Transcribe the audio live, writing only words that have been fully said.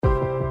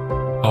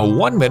A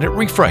 1-minute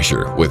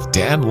refresher with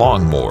Dan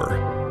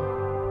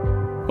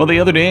Longmore. Well,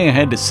 the other day I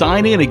had to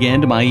sign in again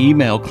to my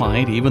email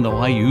client, even though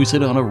I use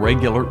it on a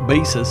regular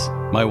basis.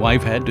 My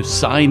wife had to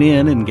sign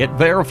in and get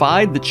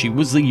verified that she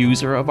was the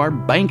user of our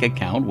bank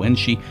account when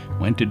she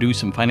went to do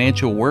some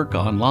financial work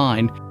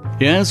online.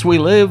 Yes, we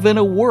live in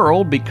a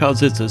world,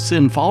 because it's a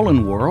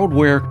sin-fallen world,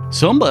 where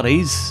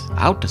somebody's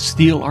out to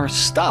steal our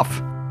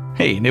stuff.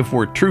 Hey, and if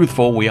we're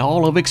truthful, we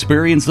all have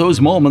experienced those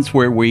moments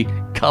where we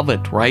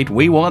covet, right?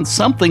 We want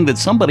something that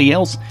somebody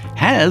else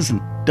has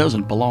and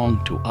doesn't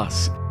belong to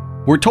us.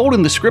 We're told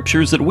in the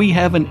scriptures that we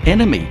have an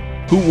enemy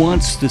who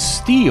wants to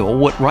steal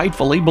what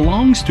rightfully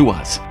belongs to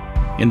us.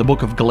 In the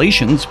book of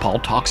Galatians, Paul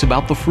talks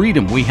about the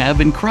freedom we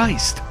have in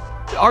Christ.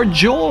 Our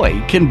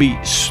joy can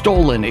be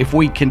stolen if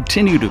we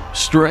continue to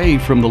stray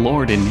from the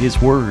Lord and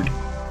His Word.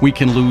 We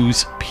can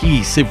lose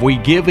peace if we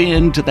give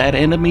in to that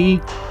enemy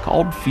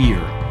called fear.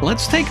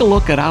 Let's take a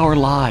look at our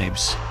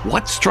lives.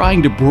 What's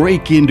trying to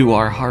break into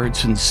our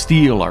hearts and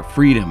steal our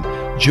freedom,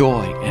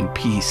 joy, and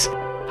peace?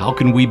 How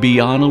can we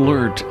be on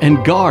alert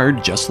and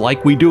guard, just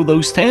like we do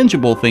those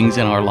tangible things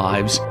in our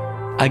lives,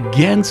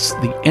 against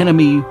the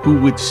enemy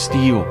who would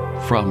steal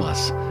from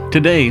us?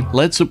 Today,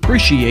 let's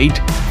appreciate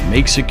and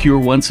make secure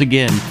once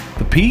again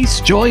the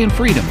peace, joy, and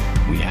freedom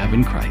we have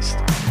in Christ.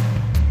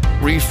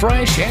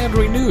 Refresh and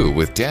renew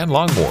with Dan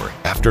Longmore,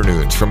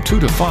 afternoons from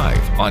 2 to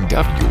 5 on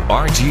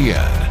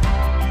WRGN.